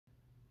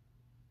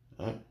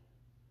Right?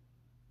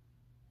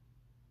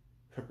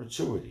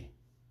 Perpetuity.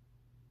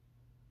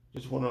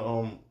 Just want to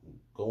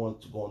go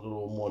into a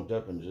little more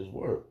depth into this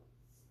word.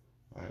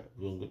 Right?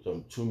 We're gonna get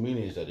them two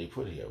meanings that they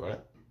put here, right?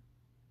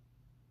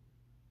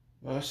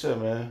 Like I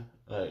said, man,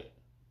 like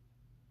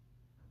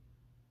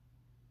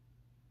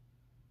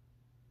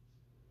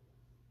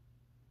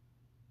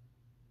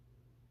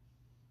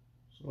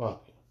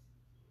so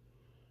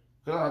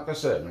like I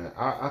said, man,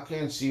 I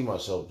can't see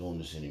myself doing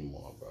this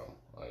anymore, bro.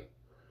 Like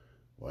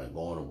when I'm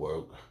going to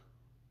work,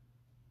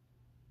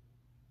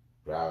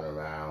 driving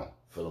around,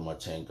 filling my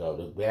tank up.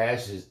 The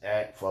gas is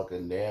at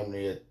fucking damn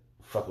near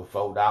fucking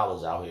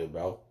 $4 out here,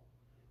 bro.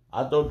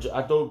 I thought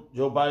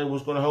Joe Biden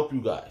was gonna help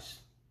you guys,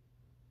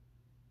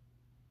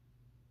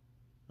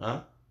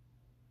 huh?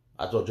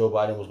 I thought Joe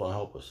Biden was gonna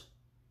help us.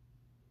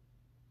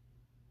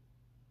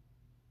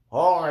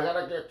 Oh, I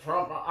gotta get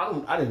Trump.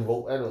 I didn't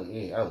vote. I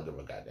don't give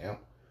a goddamn.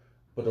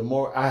 But the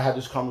more I had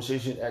this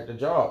conversation at the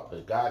job,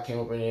 the guy came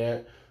up in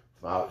there.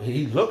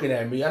 He's looking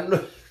at me. I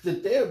know the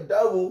damn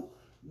devil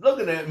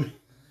looking at me.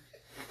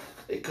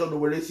 They come to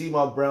where they see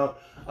my brown.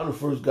 I'm the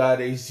first guy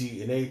they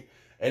see, and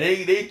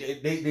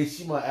they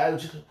see my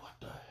attitude. Like,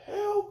 what the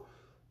hell?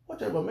 What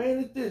type of man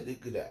is this?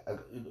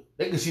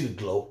 They can see the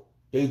glow.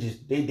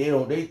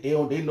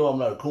 They know I'm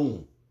not a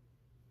coon.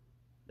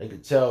 They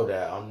can tell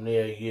that I'm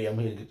there. Yeah, I'm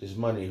here to get this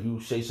money. If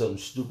you say something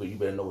stupid, you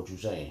better know what you're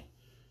saying.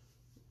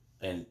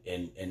 And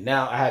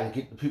now I had to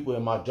get the people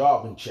in my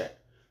job in check.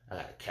 I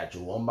got to catch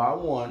them one by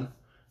one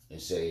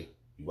and say,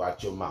 you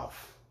watch your mouth.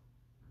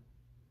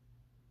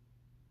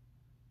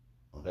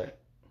 Okay?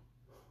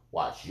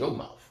 Watch your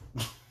mouth.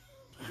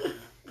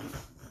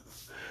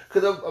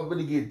 Because I'm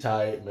really getting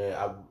tired, man.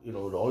 The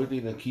only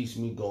thing that keeps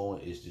me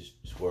going is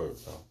this word,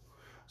 bro.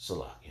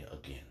 Salakia,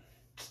 again.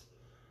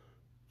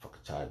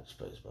 Fucking tired of this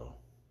place, bro.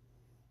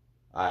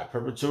 Alright,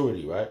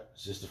 perpetuity, right?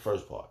 This is the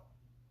first part.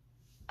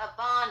 A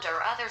bond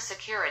or other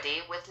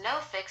security with no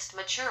fixed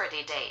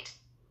maturity date.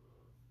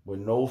 With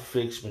no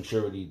fixed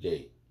maturity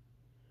date.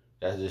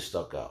 That just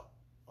stuck out.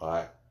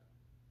 Alright?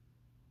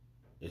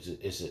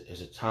 It's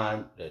a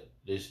time that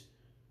this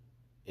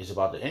is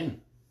about to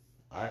end.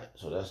 Alright?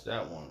 So that's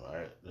that one,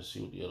 right? Let's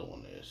see what the other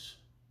one is.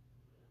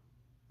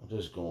 I'm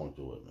just going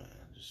through it, man.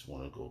 I just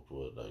want to go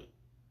through it like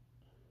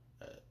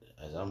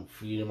as I'm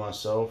feeding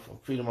myself and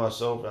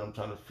I'm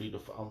trying to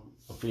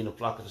I'm feeding the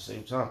flock at the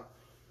same time.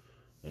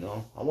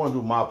 I want to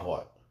do my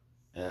part,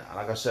 and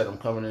like I said, I'm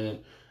coming in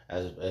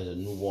as a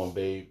newborn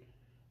babe,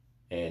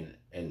 and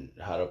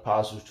how the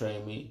apostles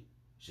trained me.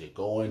 He said,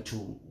 go into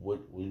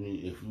what we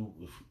need. If you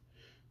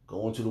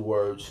go into the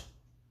words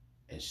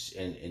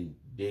and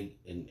dig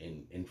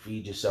and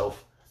feed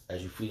yourself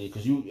as you feed it,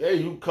 because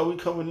we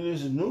coming in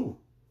as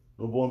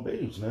newborn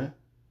babes, man.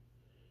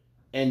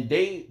 And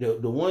the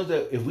ones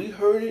that if we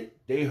heard it,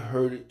 they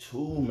heard it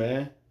too,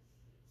 man.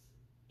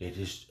 They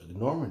just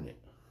ignoring it.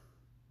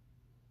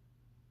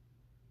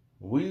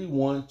 We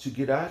want to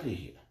get out of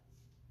here.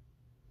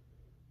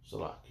 It's a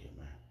lot here,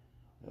 man.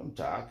 I'm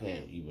tired. I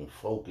can't even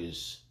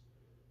focus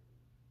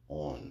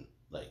on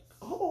like,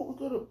 oh,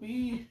 we're gonna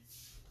be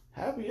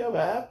happy ever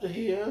after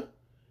here,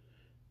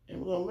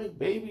 and we're gonna make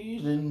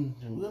babies, and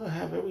we're gonna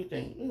have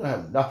everything. We're gonna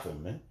have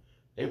nothing, man.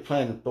 They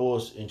plan to throw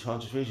us in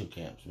concentration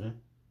camps, man.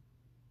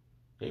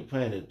 They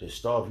plan to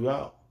starve you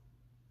out.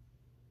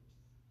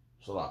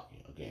 It's a lot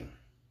here, again.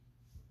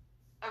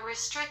 A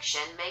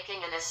restriction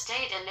making an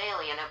estate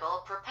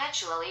inalienable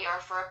perpetually or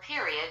for a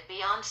period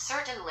beyond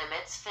certain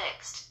limits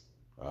fixed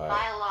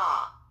by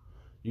law.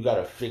 You got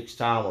a fixed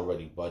time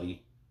already,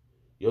 buddy.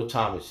 Your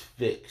time is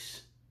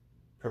fixed.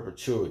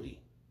 Perpetuity.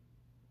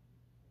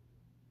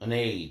 An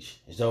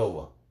age is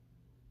over.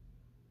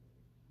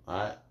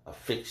 Alright? A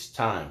fixed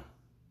time.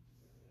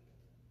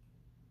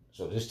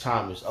 So this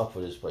time is up for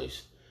this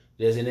place.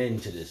 There's an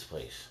end to this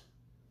place.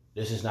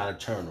 This is not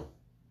eternal.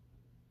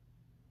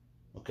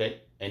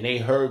 Okay? And they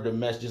heard the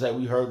message, just like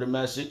we heard the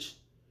message,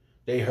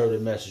 they heard the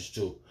message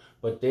too.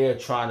 But they're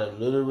trying to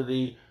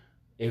literally,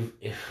 if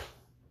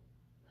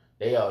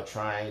they are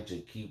trying to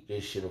keep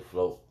this shit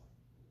afloat.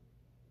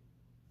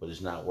 But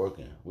it's not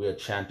working. We are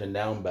chanting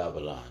down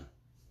Babylon.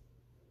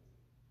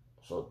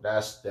 So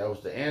that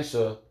was the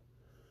answer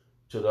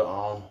to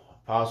the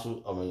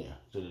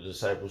to the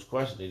disciples'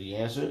 question. Did he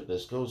answer it?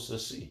 Let's go to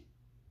see.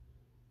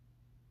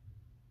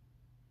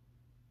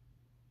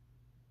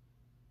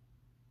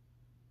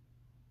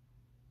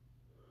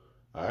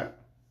 All right.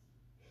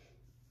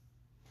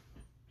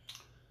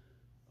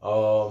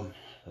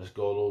 Let's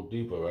go a little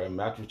deeper, right?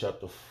 Matthew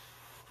chapter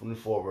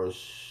 24,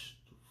 verse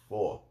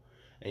 4.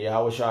 And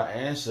Yahushua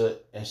answered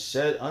and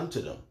said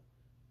unto them,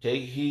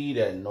 take heed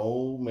that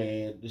no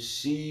man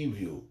deceive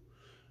you.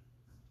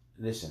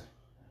 Listen,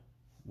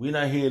 we're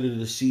not here to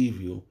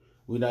deceive you.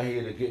 We're not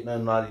here to get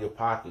nothing out of your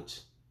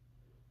pockets.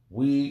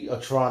 We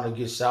are trying to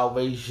get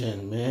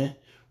salvation, man.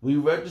 We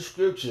read the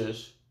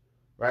scriptures,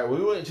 right?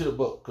 We went into the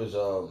book because,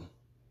 all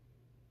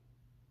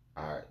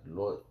right,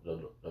 Lord, the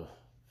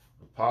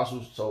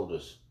apostles told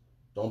us,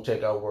 don't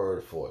take our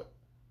word for it.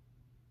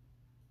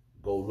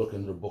 Go look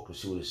in the book and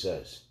see what it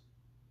says.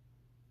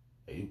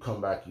 And you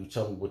come back, you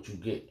tell me what you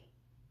get.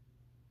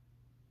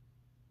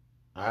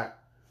 All right.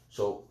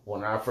 So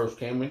when I first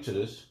came into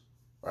this,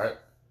 right,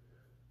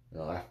 you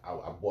know,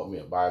 I bought me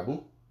a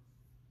Bible.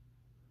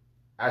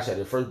 Actually,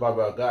 the first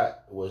Bible I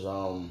got was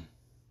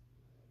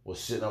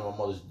sitting on my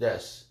mother's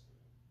desk,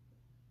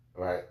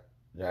 right,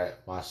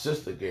 that my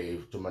sister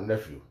gave to my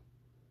nephew,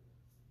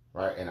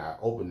 right, and I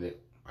opened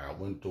it, and I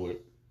went through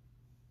it,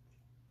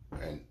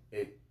 and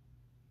it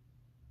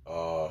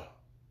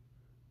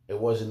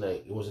wasn't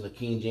a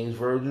King James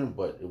version,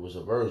 but it was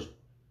a version.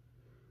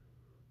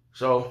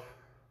 So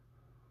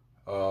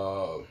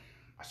I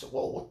said,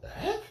 "Whoa, what the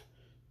heck?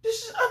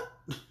 This is."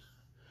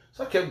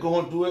 So I kept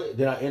going through it.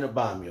 Then I ended up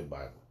buying me a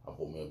Bible. I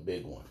bought me a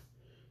big one.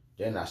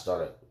 Then I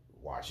started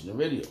watching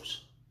the videos.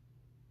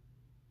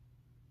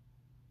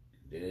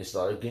 Then it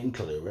started getting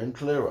clearer and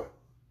clearer.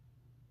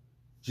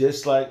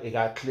 Just like it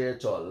got clear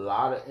to a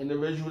lot of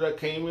individuals that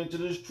came into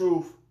this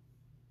truth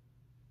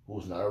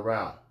who's not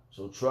around.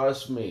 So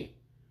trust me,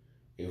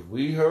 if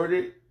we heard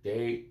it,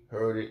 they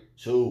heard it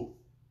too.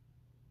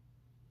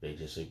 They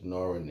just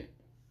ignoring it.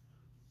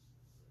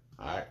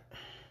 All right.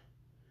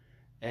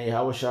 And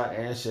Yahushua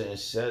answered and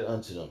said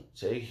unto them,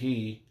 take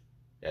heed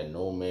that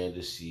no man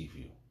deceive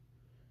you.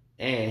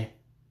 And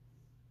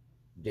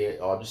they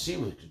are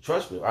deceivers.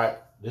 Trust me, right?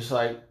 Just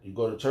like you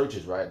go to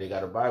churches, right? They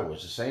got a Bible.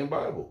 It's the same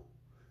Bible.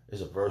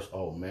 It's a verse.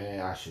 Oh man,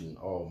 I shouldn't.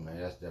 Oh man,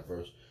 that's that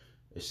verse.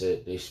 It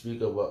said they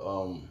speak of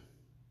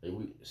they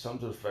read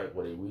something to the fact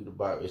where they read the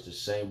Bible. It's the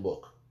same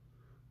book.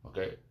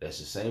 Okay, that's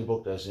the same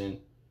book that's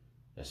in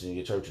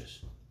your churches,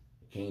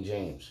 King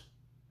James.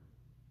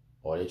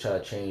 Or they try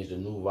to change the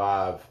New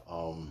Vibe.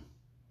 All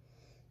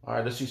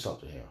right, let's see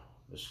something here.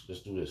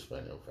 Let's do this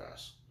right real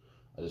fast.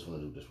 I just want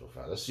to do this real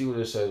fast. Let's see what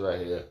it says right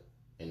here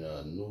in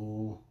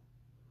the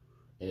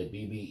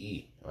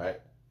BBE, right?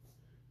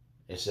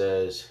 It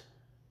says,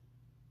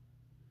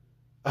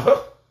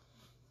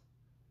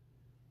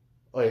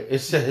 it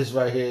says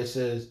right here, it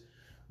says,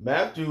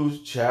 Matthew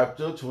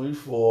chapter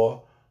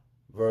 24,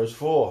 verse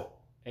 4.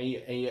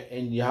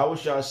 And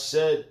Yahushua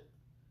said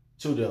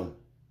to them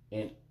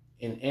in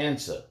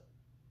answer,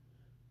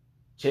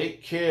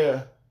 take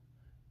care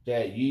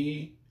that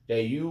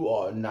you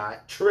are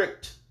not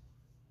tricked.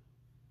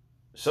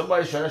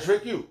 Somebody's trying to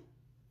trick you.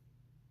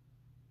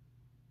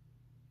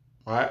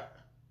 All right.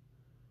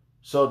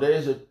 So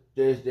there's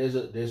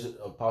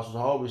Apostles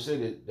always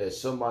say that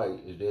somebody,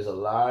 if there's a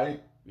lie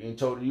being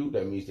told to you,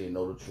 that means they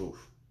know the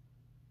truth.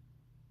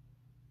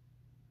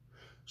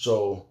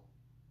 So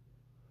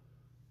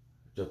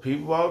the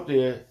people out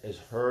there has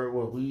heard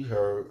what we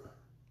heard,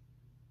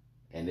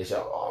 and they say,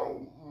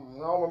 "Oh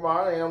no, I'm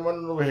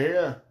running over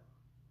here.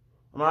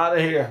 I'm out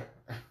of here."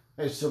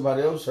 And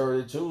somebody else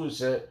heard it too and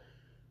said,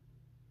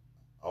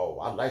 "Oh,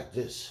 I like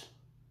this.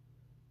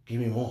 Give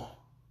me more."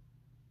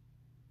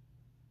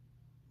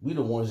 We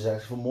the ones that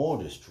ask for more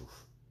of this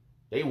truth.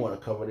 They want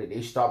to cover it.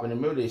 They stop in the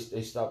middle.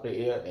 They stop the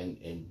air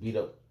and beat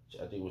up,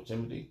 I think it was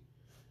Timothy.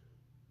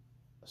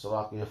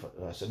 Salakia, if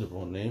I said the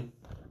wrong name.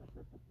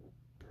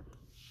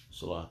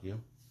 Salakia.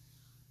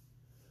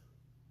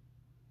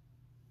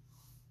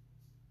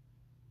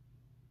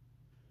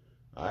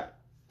 Alright.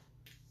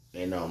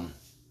 And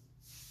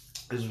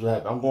this is what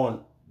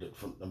happened.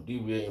 I'm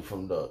deviating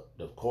from the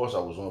course I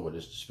was on, but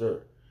it's the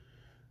spirit.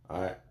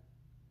 Alright.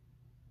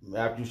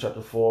 Matthew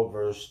chapter 24,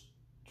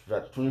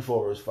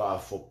 verse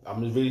 5.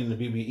 I'm just reading the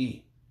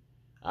BBE.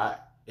 Alright.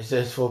 It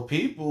says, for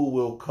people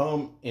will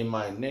come in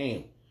my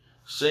name,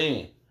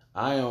 saying,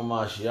 I am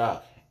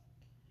Mashiach,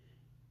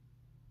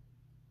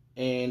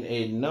 and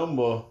a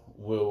number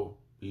will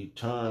be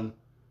turned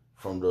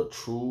from the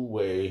true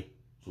way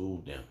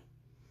to them.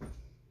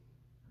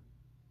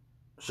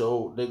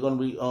 So they're gonna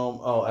be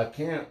at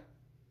camp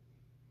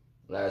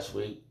last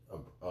week.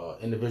 An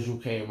individual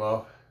came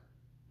up.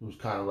 He was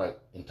kind of like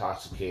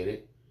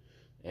intoxicated,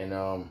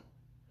 and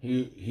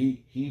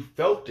he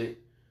felt it.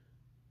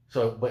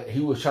 So, but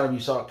he was trying to be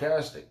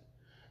sarcastic.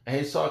 And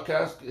his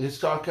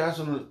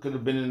sarcasm could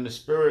have been in the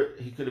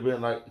spirit. He could have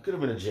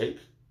been a Jake.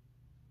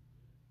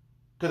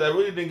 Because I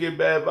really didn't get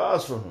bad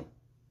vibes from him.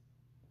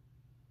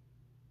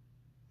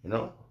 You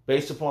know?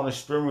 Based upon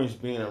experience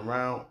being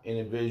around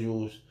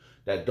individuals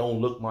that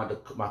don't look my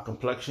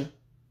complexion.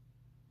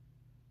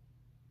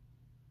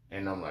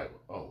 And I'm like,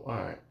 oh, all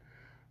right.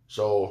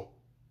 So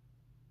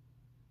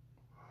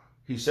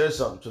he said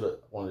something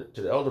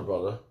to the elder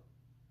brother.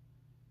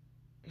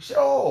 He said,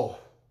 oh,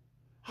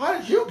 how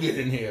did you get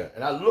in here?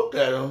 And I looked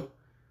at him.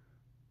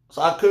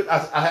 So I took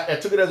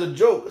it as a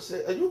joke. I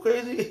said, are you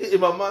crazy?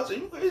 In my mind, I said, are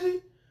you crazy?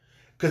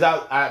 Because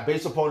I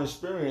based upon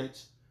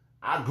experience,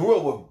 I grew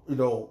up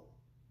with,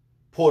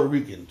 Puerto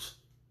Ricans.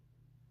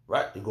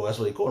 Right? That's what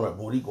they call them, right?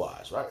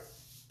 Boricuas, right?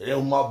 They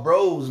were my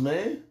bros,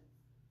 man.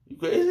 You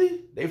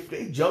crazy?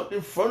 They jumped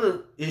in front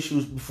of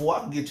issues before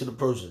I could get to the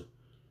person.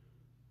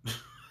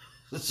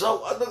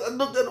 So I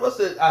looked at him, I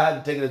said, I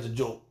had to take it as a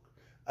joke.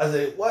 I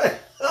said, what?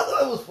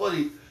 That was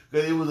funny.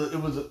 Because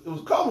it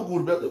was comical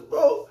about it,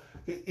 bro.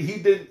 He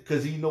didn't,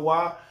 because you know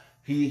why?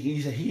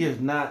 He has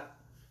not.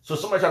 So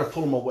somebody tried to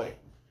pull him away.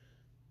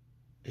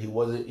 he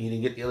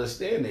didn't get to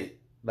understand it.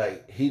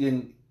 Like he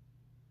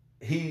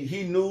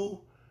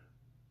knew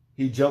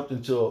he jumped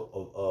into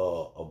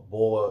a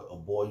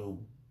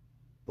boiled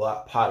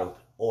pot of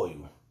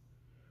oil.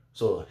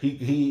 So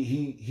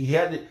he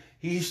had it.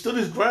 He stood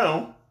his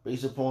ground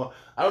based upon.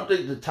 I don't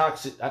think the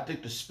toxic. I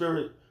think the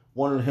spirit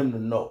wanted him to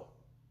know,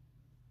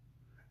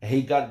 and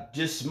he got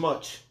just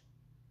much.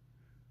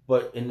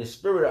 But in the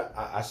spirit,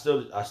 I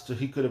still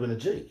he could have been a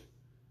Jake.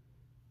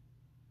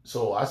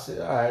 So I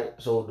said, all right.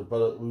 So the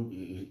brother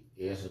he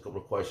answered a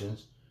couple of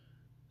questions.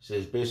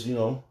 Says basically,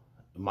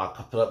 he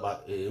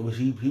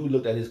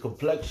looked at his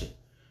complexion.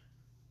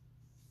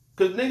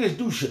 Cause niggas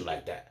do shit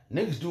like that.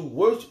 Niggas do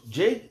worse.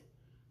 Jake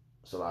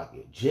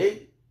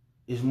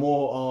is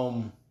more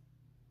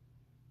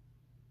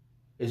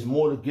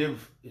to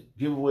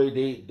give away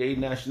they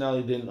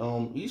nationality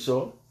than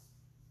Esau.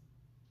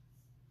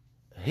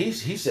 He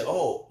said,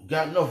 "Oh, we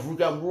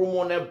got room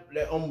on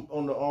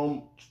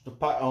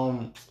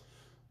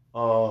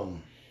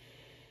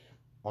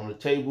on the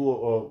table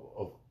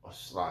of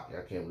Slocky.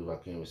 I can't believe I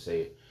can't even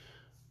say it.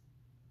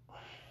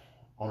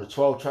 On the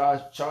 12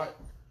 tribes chart,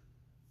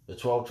 the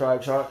 12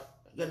 tribe chart,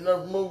 got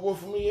enough room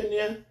for me in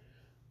there."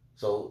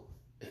 So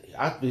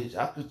I could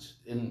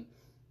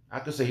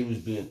say he was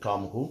being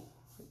comical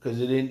because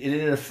it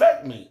didn't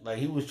affect me. Like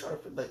he was trying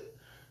to like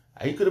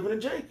he could have been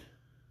a Jake.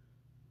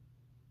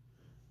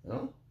 You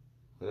know?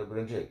 Could have been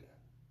a Jake.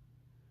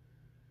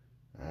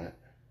 Alright.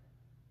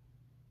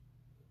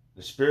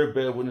 The spirit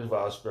bear witness of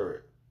our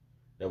spirit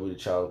that we the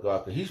child of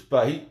God. Cause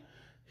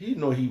he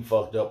know he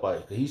fucked up by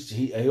it. Cause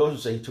he also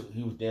say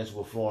he was dancing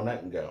with Florence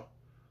Nightingale.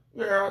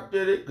 Yeah, I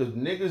did it because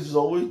niggas is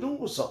always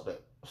doing something.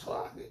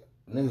 So the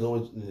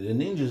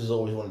ninjas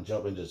always want to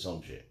jump into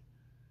some shit.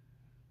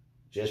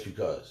 Just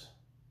because.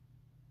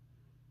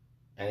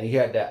 And he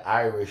had that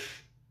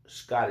Irish,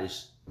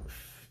 Scottish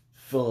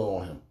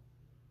feeling on him.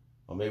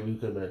 Or maybe he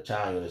could have been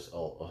Italian.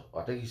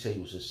 I think he said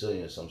he was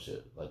Sicilian or some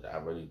shit like that.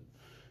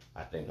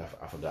 I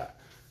forgot.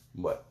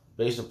 But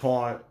based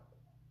upon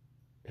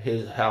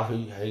how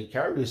he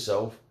carried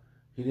himself,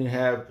 he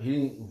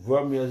didn't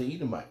rub me as an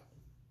Edomite.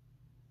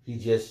 He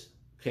just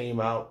came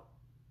out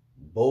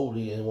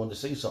boldly and wanted to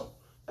say something.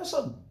 That's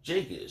how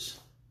Jake is.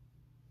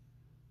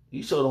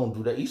 Esau don't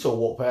do that. Esau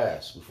walk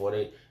past before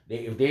they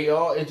if they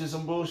are into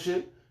some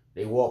bullshit,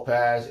 they walk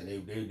past and they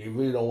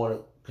really don't want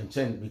to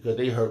contend because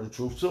they heard the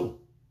truth too.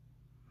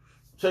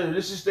 Tell you,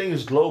 this thing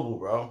is global,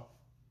 bro.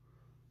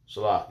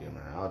 Salakia,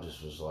 man. I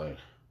just was like,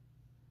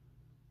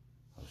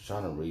 I was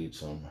trying to read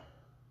some.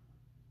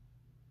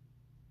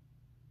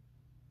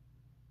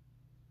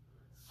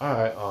 All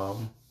right,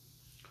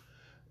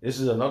 this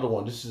is another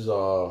one. This is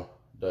the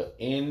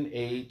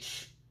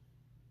NHEB.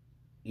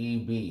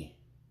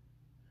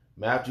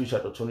 Matthew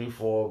chapter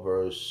 24,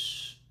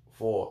 verse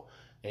 4.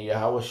 And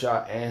Yahweh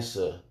shall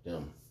answer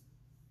them.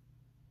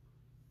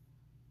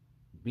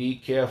 Be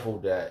careful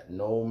that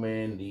no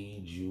man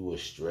lead you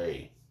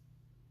astray.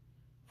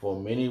 For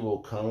many will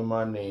come in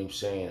my name,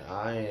 saying,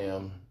 I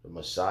am the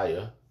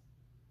Messiah,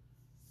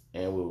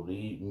 and will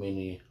lead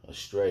many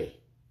astray.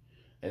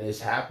 And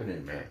it's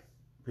happening, man.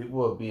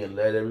 People are being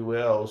led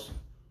everywhere else.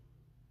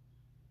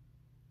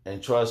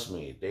 And trust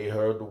me, they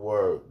heard the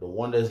word. The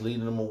one that's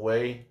leading them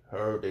away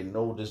they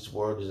know this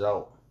word is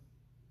out.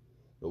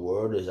 The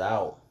word is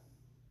out.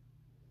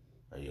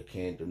 And you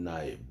can't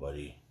deny it,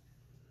 buddy.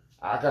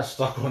 I got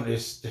stuck on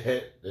this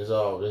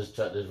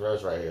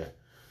verse right here,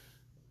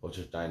 which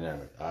is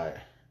dynamic. All right.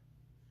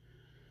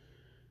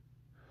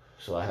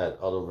 So I had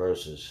other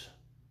verses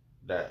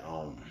that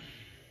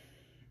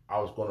I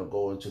was gonna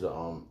go into the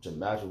to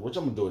Matthew, which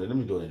I'm gonna do it. Let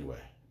me do it anyway.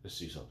 Let's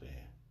see something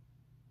here.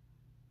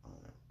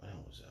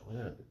 What was that? What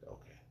did I do?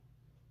 Okay.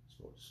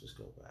 Let's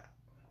go back.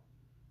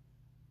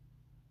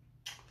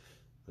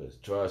 Because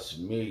trust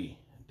me,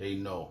 they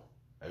know.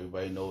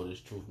 Everybody knows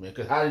this truth, man.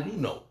 Because how did you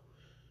know?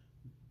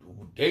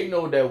 They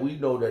know that we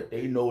know that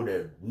they know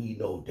that we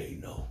know they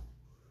know.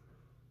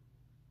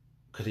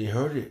 Because they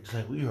heard it. It's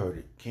like we heard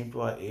it. Came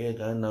through our ear,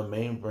 got in our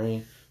main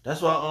brain.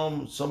 That's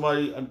why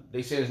somebody,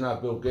 they say it's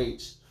not Bill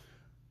Gates,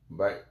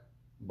 right?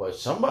 But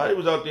somebody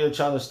was out there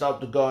trying to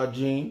stop the God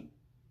gene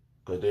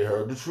because they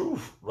heard the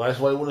truth. That's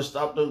why they want to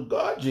stop the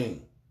God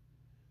gene.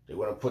 They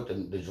want to put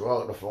the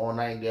drug, the Florence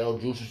Nightingale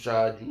juice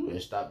inside you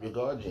and stop your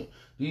God gene.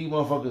 These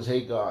motherfuckers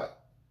hate God.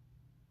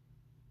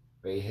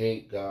 They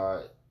hate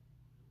God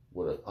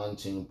with an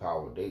unseen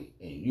power. And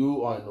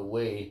you are in the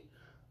way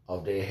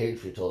of their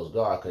hatred towards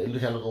God. Because they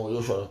trying to look over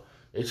your shoulder.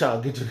 They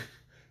trying to get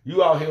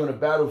you out here on the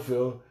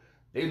battlefield.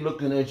 They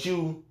looking at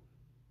you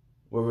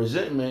with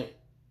resentment.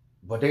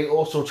 But they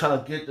also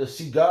trying to get to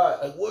see God.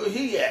 Like, where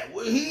he at?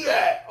 Where he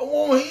at? I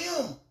want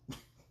him.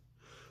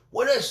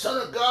 Where that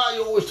son of God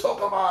you always talk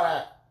about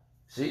at?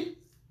 See?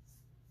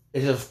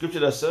 It's a scripture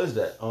that says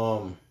that.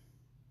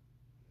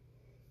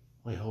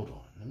 Wait, hold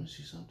on. Let me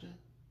see something.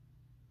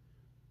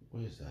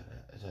 Where is that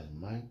at? Is that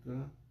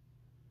Micah?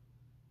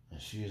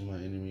 And she is my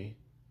enemy.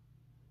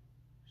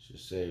 Should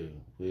say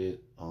with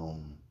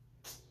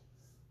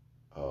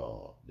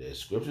there's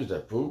scriptures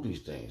that prove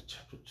these things.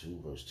 Chapter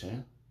 2, verse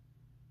 10.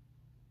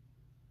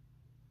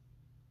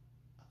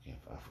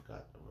 I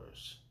forgot the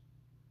verse.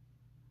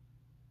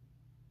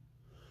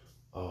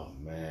 Oh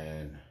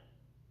man.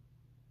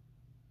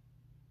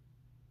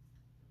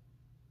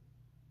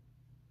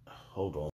 Hold on.